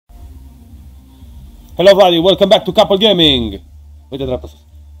Hello everybody, welcome back to Couple Gaming.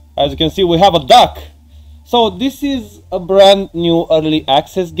 As you can see, we have a duck. So this is a brand new early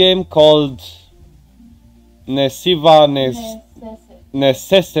access game called Necesse.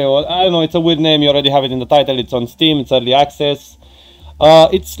 Or I don't know, it's a weird name. You already have it in the title. It's on Steam, it's early access.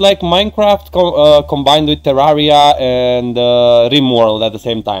 It's like Minecraft combined with Terraria and Rimworld at the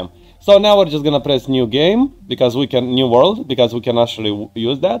same time. So now we're just gonna press new game because we can, new world, because we can actually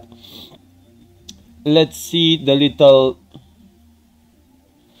use that. Let's see the little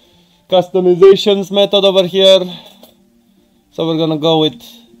customizations method over here. So we're gonna go with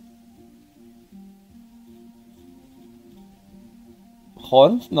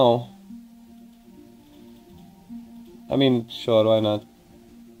horns? No. I mean, sure, why not?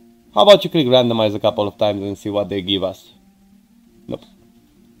 How about you click randomize a couple of times and see what they give us? Nope.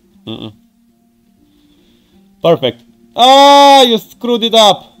 Perfect. Ah, you screwed it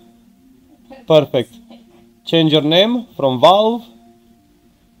up. Perfect. Change your name from Valve.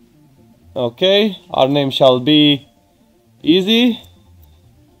 Okay, our name shall be Easy.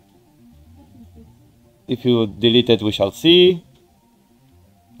 If you delete it, we shall see.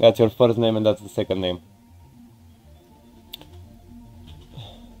 That's your first name and that's the second name.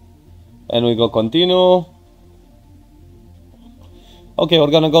 And we go continue. Okay,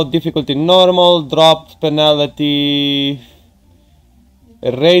 we're gonna go difficulty normal, dropped penalty,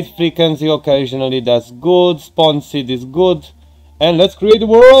 raid frequency occasionally, that's good, spawn seed is good, and let's create a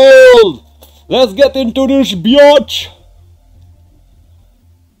world! Let's get into this biatch!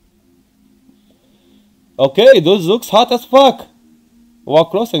 Okay, this looks hot as fuck!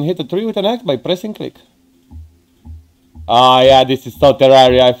 Walk close and hit a tree with an axe by pressing click. Ah yeah, this is so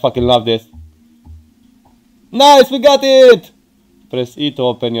Terraria, I fucking love this. Nice, we got it! Press E to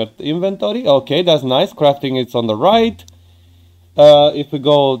open your inventory. Okay, that's nice, crafting is on the right. If we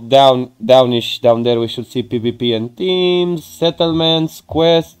go downish down there, we should see PvP and teams, settlements,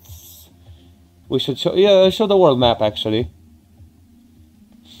 quests. We should show the world map actually.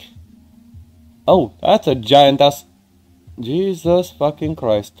 Oh, that's a giant ass. Jesus fucking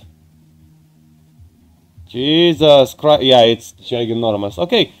Christ. Jesus Christ. Yeah, it's ginormous.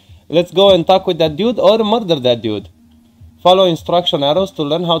 Okay, let's go and talk with that dude or murder that dude. Follow instruction arrows to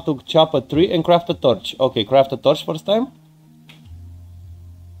learn how to chop a tree and craft a torch. Okay, craft a torch first time.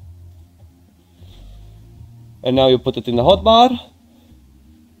 And now you put it in the hotbar.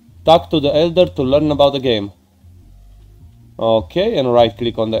 Talk to the elder to learn about the game. Okay, and right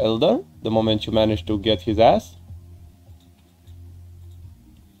click on the elder the moment you manage to get his ass.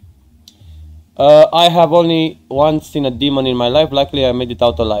 I have only once seen a demon in my life. Luckily I made it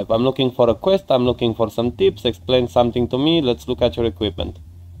out alive. I'm looking for a quest, I'm looking for some tips. Explain something to me. Let's look at your equipment.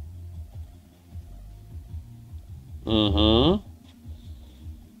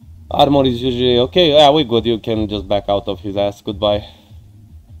 Armor is usually okay. Yeah, we're good. You can just back out of his ass. Goodbye.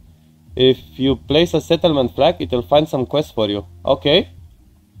 If you place a settlement flag, it will find some quests for you. Okay.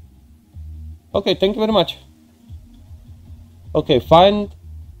 Okay, thank you very much. Okay, find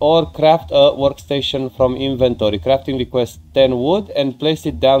or craft a workstation from inventory. Crafting request 10 wood and place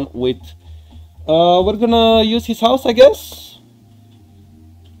it down with... we're gonna use his house, I guess?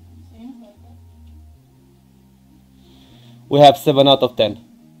 We have 7 out of 10.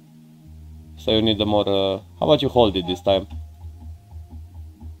 So you need a more... how about you hold it this time?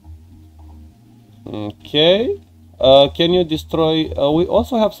 Okay. Can you destroy... we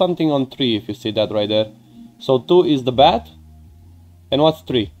also have something on 3 if you see that right there. So 2 is the bat. And what's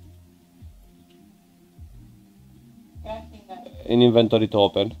 3? In inventory to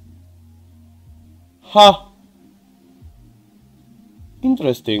open. Ha!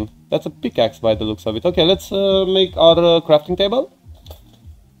 Interesting. That's a pickaxe by the looks of it. Okay, let's make our crafting table.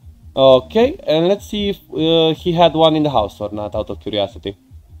 Okay, and let's see if he had one in the house or not, out of curiosity.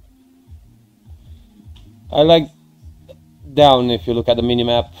 I like down if you look at the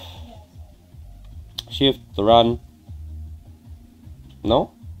minimap. Shift to run.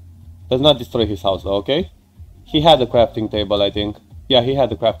 No? Does not destroy his house though, okay? He had a crafting table, I think. Yeah, he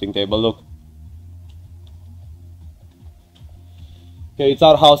had a crafting table, look. Okay, it's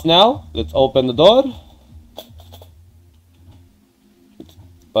our house now. Let's open the door.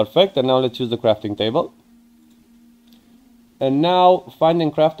 Perfect, and now let's use the crafting table. And now find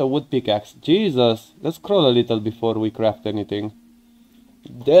and craft a wood pickaxe. Jesus, let's scroll a little before we craft anything.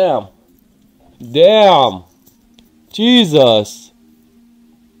 Damn. Damn. Jesus.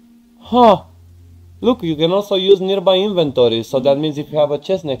 Huh. Look, you can also use nearby inventories, so that means if you have a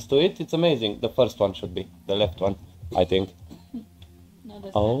chest next to it, it's amazing. The first one should be, the left one, I think.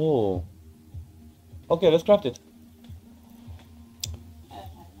 No, oh. Okay, let's craft it.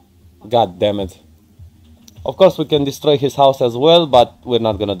 God damn it. Of course, we can destroy his house as well, but we're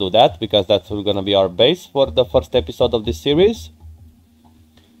not gonna do that because that's gonna be our base for the first episode of this series.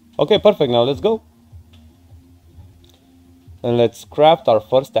 Okay, perfect. Now let's go. And let's craft our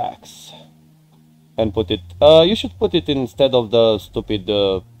first axe. And put it... you should put it instead of the stupid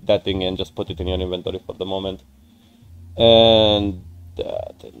that thing and just put it in your inventory for the moment. And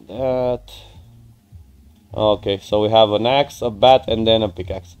that and that. Okay, so we have an axe, a bat, and then a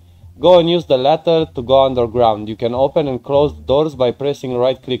pickaxe. Go and use the ladder to go underground. You can open and close doors by pressing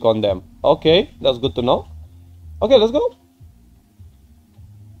right click on them. Okay, that's good to know. Okay, let's go.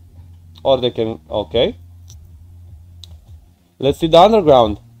 Or they can... Okay. Let's see the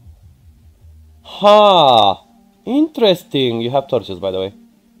underground. Ha! Interesting. You have torches, by the way.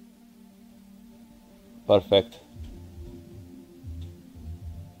 Perfect.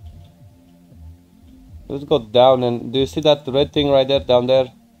 Let's go down and... Do you see that red thing right there, down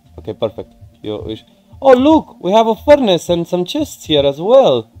there? Okay, perfect. Oh, look! We have a furnace and some chests here as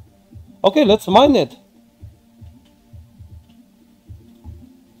well. Okay, let's mine it.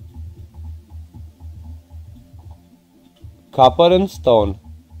 Copper and stone.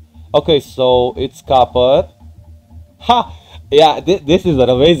 Okay, so it's copper. Ha! Yeah, this is an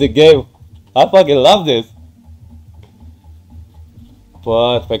amazing game. I fucking love this.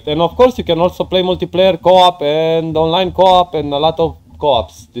 Perfect. And of course you can also play multiplayer co-op and online co-op and a lot of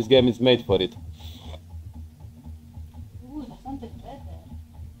co-ops. This game is made for it. Ooh, there's something better.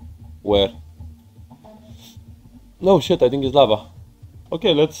 Where? No shit, I think it's lava.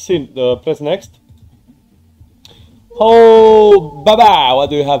 Okay, let's see. Press next. Oh, baba! What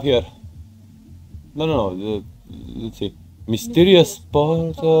do you have here? No. Let's see. Mysterious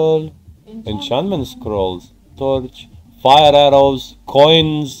portal, enchantment scrolls, torch, fire arrows,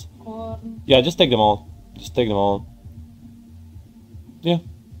 coins. Corn. Yeah, just take them all. Just take them all. Yeah.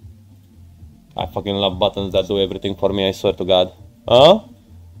 I fucking love buttons that do everything for me, I swear to God. Huh?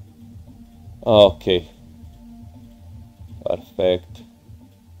 Okay. Perfect.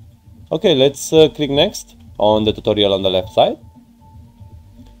 Okay, let's click next on the tutorial on the left side.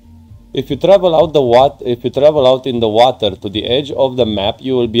 If you travel out in the water to the edge of the map,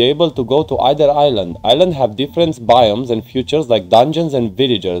 you will be able to go to either island. Islands have different biomes and features like dungeons and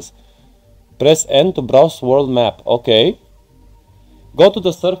villagers. Press N to browse world map. Okay. Go to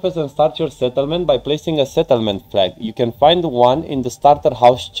the surface and start your settlement by placing a settlement flag. You can find one in the starter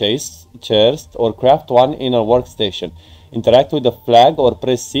house chest or craft one in a workstation. Interact with the flag or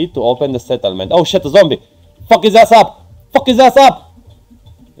press C to open the settlement. Oh shit, a zombie! Fuck his ass up! Fuck his ass up!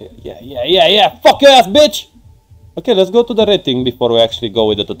 Yeah. Fuck your ass, bitch! Okay, let's go to the red thing before we actually go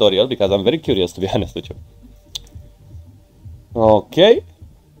with the tutorial, because I'm very curious, to be honest with you. Okay.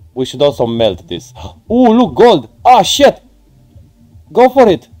 We should also melt this. Oh, look, gold! Ah, shit! Go for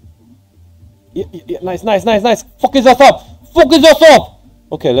it! Yeah, nice. Fuck his ass up! Fuck his ass up!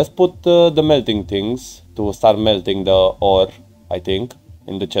 Okay, let's put the melting things to start melting the ore, I think,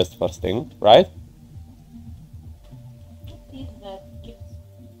 in the chest first thing, right?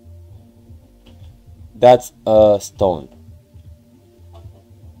 That's a stone.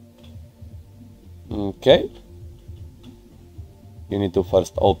 Okay. You need to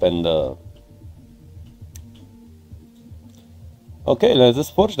first open the... Okay, let's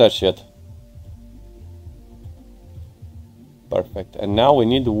just forge that shit. Perfect. And now we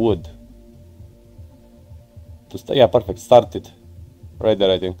need wood. Yeah, perfect. Start it. Right there,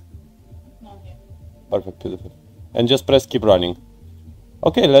 I think. Okay. Perfect, beautiful. And just press keep running.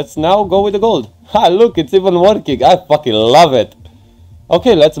 Okay, let's now go with the gold. Ha, look, it's even working. I fucking love it.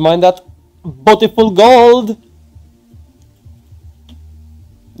 Okay, let's mine that beautiful gold.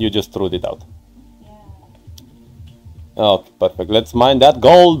 You just threw it out. Yeah. Okay, perfect. Let's mine that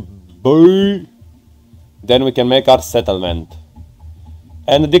gold, boy. Then we can make our settlement.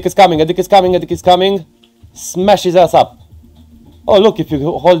 And the dick is coming. Smash his ass up. Oh, look, if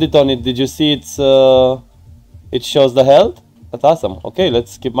you hold it on it, did you see it's, it shows the health? That's awesome. Okay,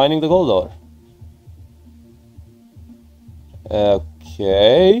 let's keep mining the gold ore.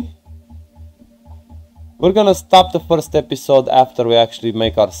 Okay. We're gonna stop the first episode after we actually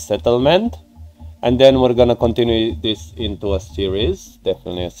make our settlement. And then we're gonna continue this into a series.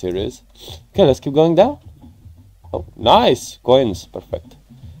 Definitely a series. Okay, let's keep going down. Oh, nice. Coins. Perfect.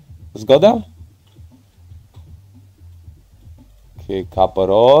 Let's go down. Okay,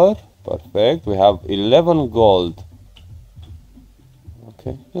 copper ore. Perfect. We have 11 gold.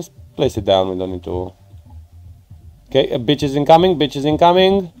 Okay, just place it down. We don't need to... Okay, a bitch is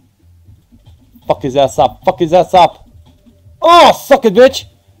incoming. Fuck his ass up. Oh, suck it, bitch.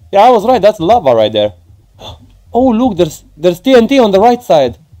 Yeah, I was right. That's lava right there. Oh, look, there's TNT on the right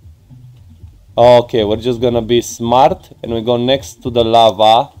side. Okay, we're just gonna be smart and we go next to the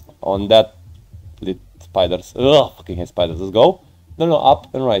lava on that spiders. Ugh, fucking hate spiders. Let's go. No, no,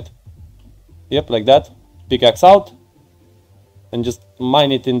 up and right. Yep, like that. Pickaxe out. And just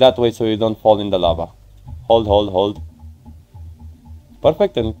mine it in that way so you don't fall in the lava. Hold, hold, hold.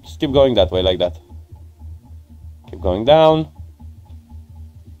 Perfect, and just keep going that way like that. Keep going down.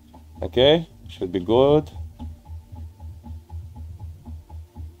 Okay, should be good.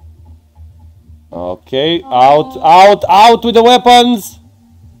 Okay, out, out, out with the weapons!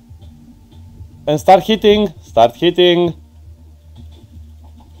 And start hitting, start hitting.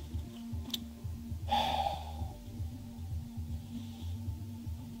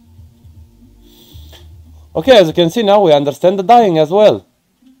 Okay, as you can see now, we understand the dying as well.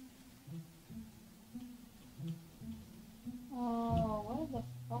 What is the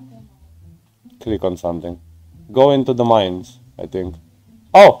fucking... Click on something. Go into the mines, I think.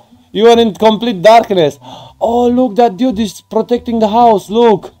 Oh, you are in complete darkness. Oh, look, that dude is protecting the house,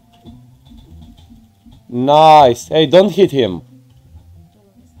 look. Nice. Hey, don't hit him.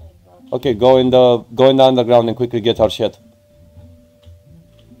 Okay, go in the underground and quickly get our shit.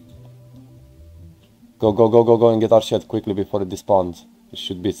 Go, go, go, go, go and get our shit quickly before it despawns. It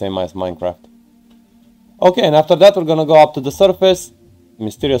should be same as Minecraft. Okay, and after that we're gonna go up to the surface.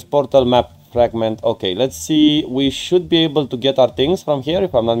 Mysterious portal, map fragment. Okay, let's see. We should be able to get our things from here,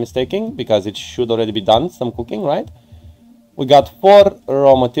 if I'm not mistaken, because it should already be done, some cooking, right? We got 4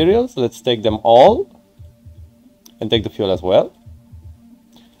 raw materials. Let's take them all. And take the fuel as well.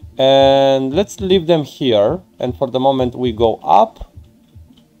 And let's leave them here. And for the moment we go up.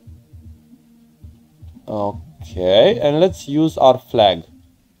 Okay, and let's use our flag.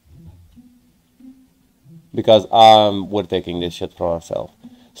 Because we're taking this shit for ourselves.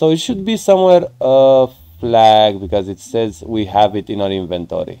 So it should be somewhere a flag, because it says we have it in our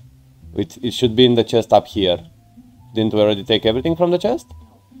inventory. It should be in the chest up here. Didn't we already take everything from the chest?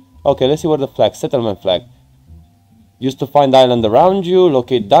 Okay, let's see where the flag, settlement flag. Used to find island around you,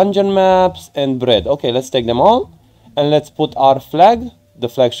 locate dungeon maps, and bread. Okay, let's take them all. And let's put our flag. The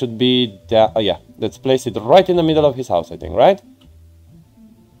flag should be there. Oh yeah, let's place it right in the middle of his house, I think, right?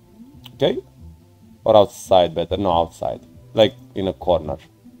 Okay. Or outside better. No, outside. Like in a corner.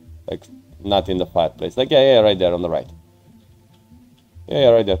 Like not in the fireplace. Like, yeah, right there on the right. Yeah,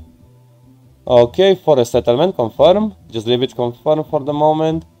 right there. Okay, for a settlement, confirm. Just leave it confirm for the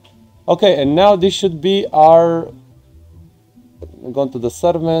moment. Okay, and now this should be our... Go to the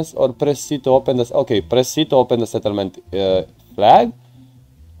service or press C to open this. Okay, press C to open the settlement flag.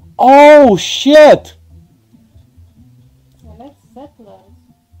 Oh shit! Select settlers.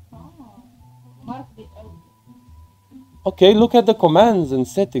 Oh. Mark the oak. Okay, look at the commands and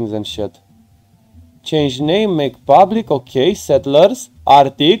settings and shit. Change name, make public. Okay, settlers.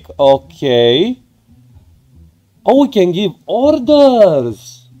 Arctic. Okay. Oh, we can give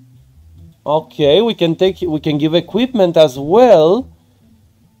orders. Okay, we can give equipment as well.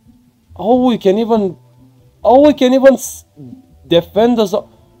 Oh, we can even defend us.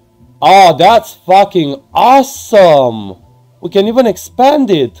 Oh, that's fucking awesome. We can even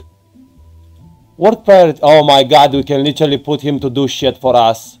expand it. Work priority. Oh my god, we can literally put him to do shit for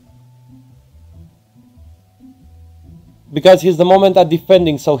us. Because he's the moment at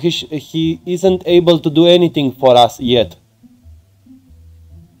defending, so he isn't able to do anything for us yet.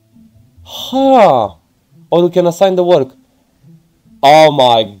 Huh. Or we can assign the work. Oh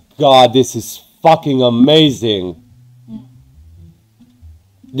my god, this is fucking amazing.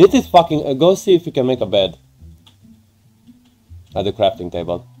 This is fucking... go see if you can make a bed. At the crafting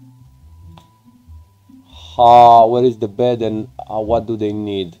table. Where is the bed and what do they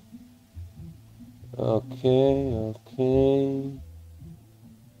need? Okay, okay.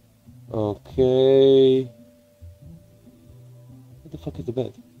 Okay. What the fuck is the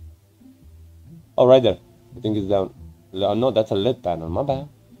bed? Oh, right there. I think it's down. No, that's a LED panel. My bad.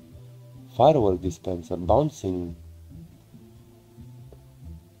 Firework dispenser. Bouncing.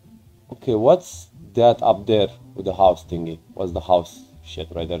 Okay, what's that up there with the house thingy? What's the house shit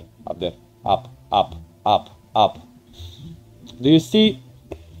right there? Up there. Up, up, up, up. Do you see?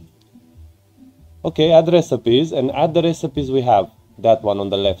 Okay, add recipes, and add the recipes we have. That one on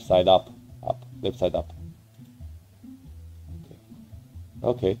the left side, up, up, left side up.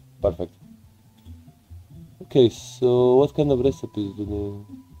 Okay, perfect. Okay, so what kind of recipes do they...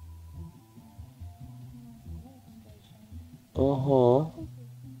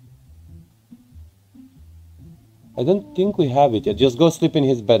 I don't think we have it yet. Just go sleep in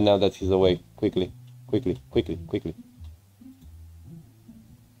his bed now that he's away. Quickly, quickly, quickly, quickly.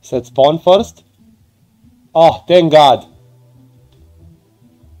 Set spawn first. Oh, thank God.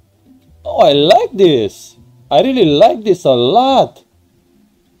 Oh, I like this. I really like this a lot.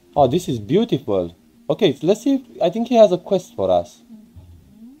 Oh, this is beautiful. Okay, so let's see if, I think he has a quest for us.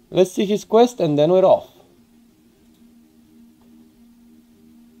 Let's see his quest and then we're off.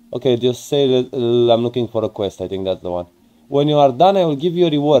 Okay, just say that I'm looking for a quest. I think that's the one. When you are done, I will give you a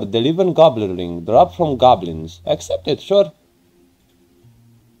reward. Deliver goblin ring. Drop from goblins. Accept it, sure.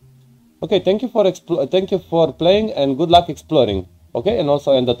 Okay, thank you for playing and good luck exploring. Okay, and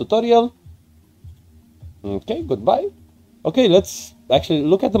also end the tutorial. Okay, goodbye. Okay, let's actually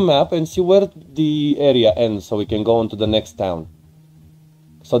look at the map and see where the area ends so we can go on to the next town.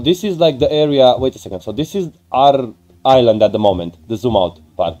 So this is like the area, wait a second, so this is our island at the moment, the zoom out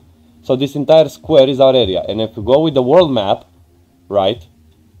part. So this entire square is our area, and if we go with the world map, right,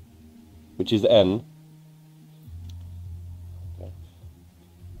 which is N, okay.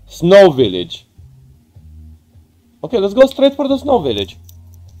 Snow Village. Okay, let's go straight for the Snow Village.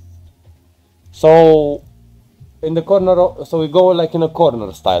 So, in the corner, so we go like in a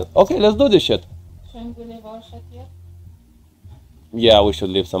corner style. Okay, let's do this shit. Shouldn't we leave our shit here? Yeah, we should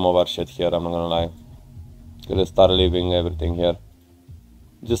leave some of our shit here, I'm not gonna lie. Gonna start leaving everything here.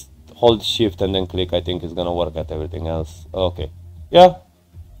 Just hold shift and then click, I think it's gonna work at everything else. Okay. Yeah.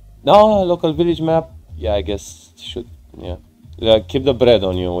 No, local village map. Yeah, I guess should, yeah. Keep the bread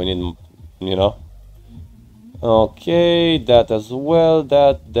on you, we need, you know. Okay, that as well,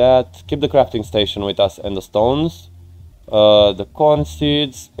 that. Keep the crafting station with us and the stones. The corn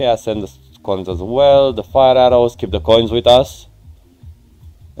seeds, yeah, send the coins as well. The fire arrows, keep the coins with us.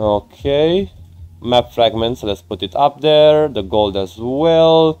 Okay. Map fragments, let's put it up there. The gold as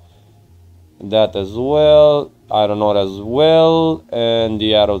well. That as well. Iron ore as well. And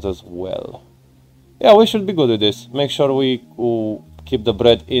the arrows as well. Yeah, we should be good with this. Make sure we keep the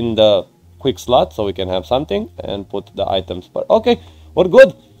bread in the quick slot so we can have something. And put the items. But okay, we're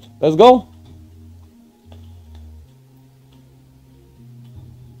good. Let's go.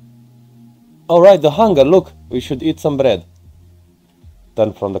 Alright, the hunger. Look, we should eat some bread.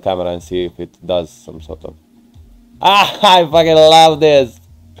 Turn from the camera and see if it does some sort of... Ah, I fucking love this!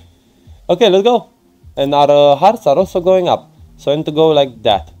 Okay, let's go. And our hearts are also going up. So I need to go like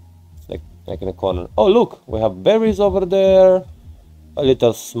that. Like in a corner. Oh, look, we have berries over there. A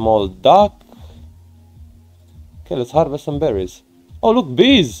little small duck. Okay, let's harvest some berries. Oh, look,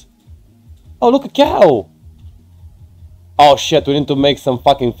 bees! Oh, look, a cow! Oh shit, we need to make some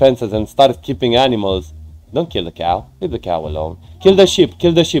fucking fences and start keeping animals. Don't kill the cow. Leave the cow alone. Kill the sheep.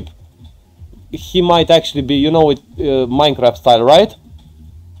 Kill the sheep. He might actually be, you know, with Minecraft style, right?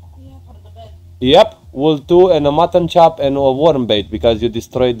 Yeah, for the bed. Yep. Wool 2 and a mutton chop and a worm bait because you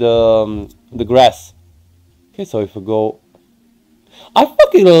destroyed the grass. Okay, so if we go... I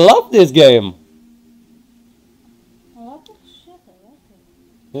fucking love this game! I love that shit, I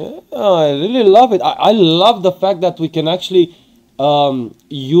like it. Yeah, I really love it. I love the fact that we can actually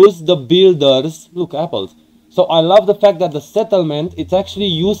use the builders... Look, apples. So I love the fact that the settlement, it's actually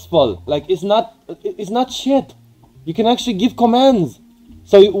useful. Like, it's not shit. You can actually give commands.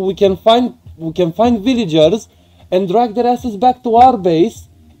 So we can find villagers and drag their asses back to our base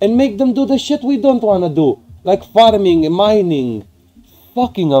and make them do the shit we don't want to do. Like farming and mining.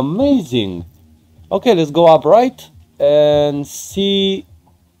 Fucking amazing. Okay, let's go up right and see.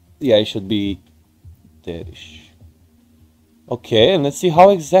 Yeah, it should be there-ish. Okay, and let's see how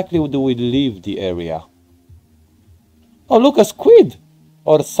exactly do we leave the area. Oh, look, a squid!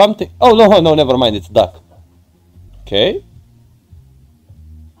 Or something. Oh, no, never mind, it's duck. Okay.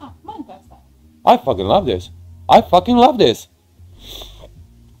 Ah, Minecraft style. I fucking love this. I fucking love this.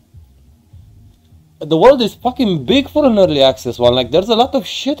 The world is fucking big for an early access one. Like, there's a lot of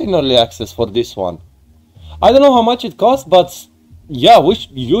shit in early access for this one. I don't know how much it costs, but yeah,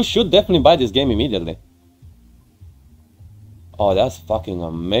 you should definitely buy this game immediately. Oh, that's fucking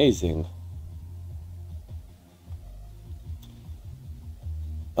amazing.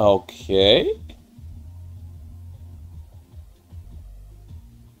 Okay.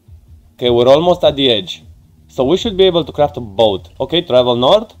 Okay, we're almost at the edge. So we should be able to craft a boat. Okay, travel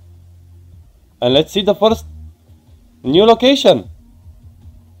north. And let's see the first new location.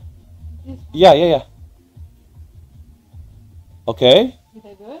 Yeah. Okay. Did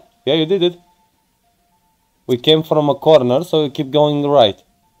I do it? Yeah, you did it. We came from a corner, so we keep going right.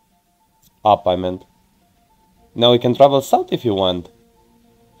 Up, I meant. Now we can travel south if you want.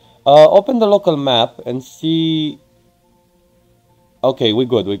 Open the local map and see... Okay, we're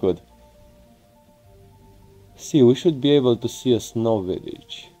good. See, we should be able to see a snow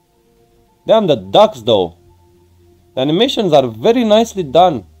village. Damn, the ducks though. The animations are very nicely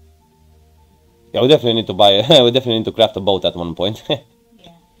done. Yeah, we definitely need to buy... we definitely need to craft a boat at one point. Yeah.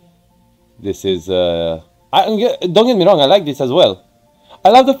 This is don't get me wrong, I like this as well. I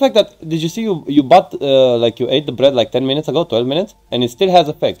love the fact that, did you see you bought like you ate the bread like 10 minutes ago, 12 minutes, and it still has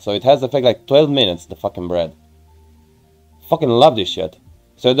effect. So it has effect like 12 minutes, the fucking bread. Fucking love this shit.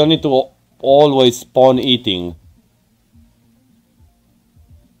 So I don't need to always spawn eating.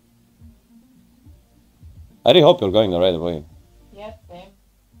 I really hope you're going the right way. Yes, same.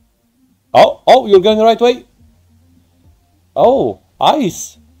 Oh, you're going the right way? Oh,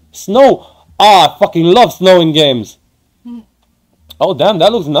 ice. Snow. Ah, I fucking love snow in games. Oh, damn,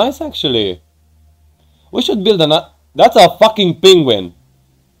 that looks nice, actually. We should build that's a fucking penguin.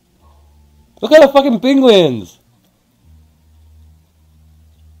 Look at the fucking penguins.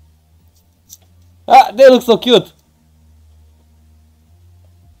 Ah, they look so cute.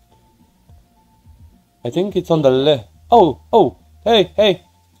 I think it's on the left. Oh, hey.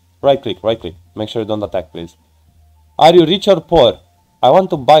 Right click. Make sure you don't attack, please. Are you rich or poor? I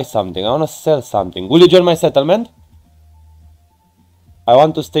want to buy something. I want to sell something. Will you join my settlement? I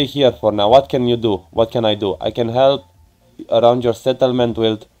want to stay here for now. What can you do? What can I do? I can help around your settlement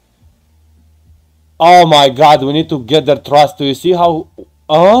with... Oh my god, we need to get their trust. Do you see how...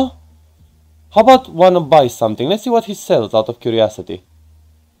 How about wanna buy something? Let's see what he sells out of curiosity.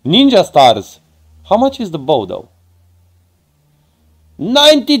 Ninja stars. How much is the bow though?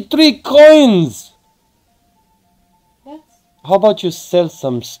 93 coins! That's... How about you sell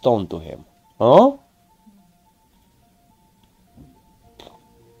some stone to him? Huh?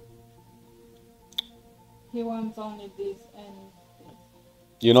 He wants only this and this.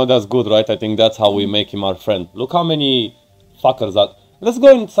 You know that's good, right? I think that's how we make him our friend. Look how many fuckers are... Let's go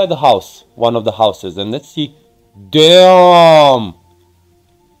inside the house. One of the houses. And let's see... Damn!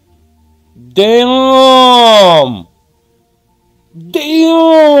 Damn!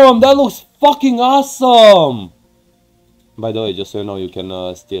 Damn! That looks fucking awesome! By the way, just so you know, you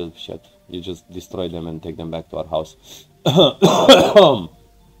can steal shit. You just destroy them and take them back to our house.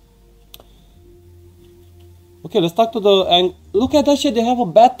 Okay, let's talk to the... And look at that shit, they have a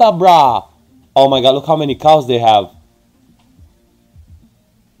beta, brah! Oh my god, look how many cows they have.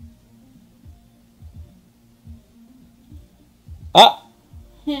 Ah!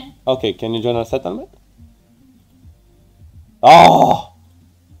 Okay, can you join our settlement? Oh!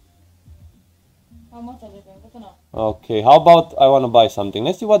 How much are they paying? Good to know. Okay, how about I want to buy something.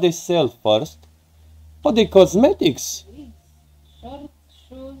 Let's see what they sell first. Oh, they cosmetics. Please. Shirt,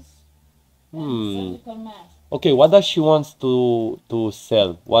 shoes, Hmm. and surgical mask. Okay, what does she wants to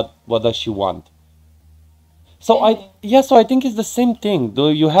sell? What does she want? So so I think it's the same thing.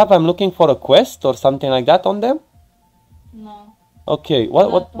 Do you have I'm looking for a quest or something like that on them? No. Okay,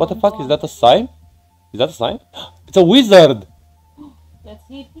 what the fuck is that a sign? Is that a sign? It's a wizard. Let's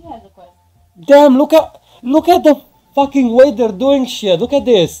see if he has a quest. Damn, look at the fucking way they're doing shit. Look at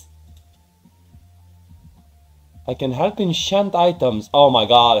this. I can help enchant items. Oh my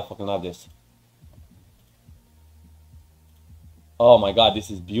god, I fucking love this. Oh my god,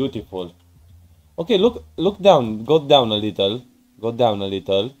 this is beautiful. Okay, look down. Go down a little. Go down a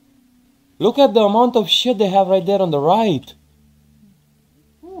little. Look at the amount of shit they have right there on the right.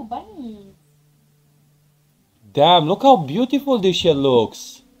 Ooh, bunnies. Damn, look how beautiful this shit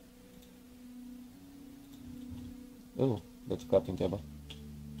looks. Oh, that's a crafting table.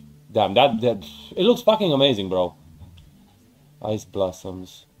 Damn, that it looks fucking amazing, bro. Ice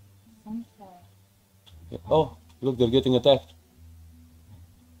blossoms. Oh, look, they're getting attacked.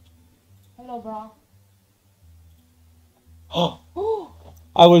 Hello, bro.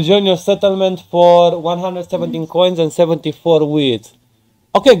 I will join your settlement for 117 coins and 74 wheat.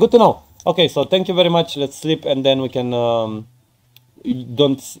 Okay, good to know. Okay, so thank you very much. Let's sleep and then we can don't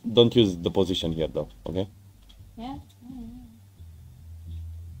use the position here though, okay? Yeah.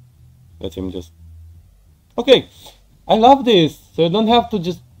 Let him just... Okay, I love this. So you don't have to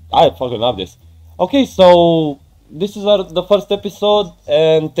just... I fucking love this. Okay, so this is the first episode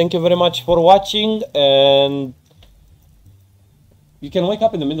and thank you very much for watching, and you can wake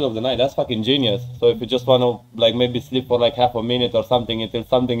up in the middle of the night. That's fucking genius. So if you just want to like maybe sleep for like half a minute or something until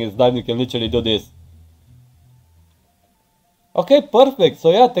something is done, you can literally do this. Okay, perfect.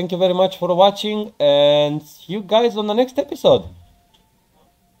 So yeah, thank you very much for watching and see you guys on the next episode.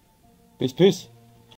 Peace, peace.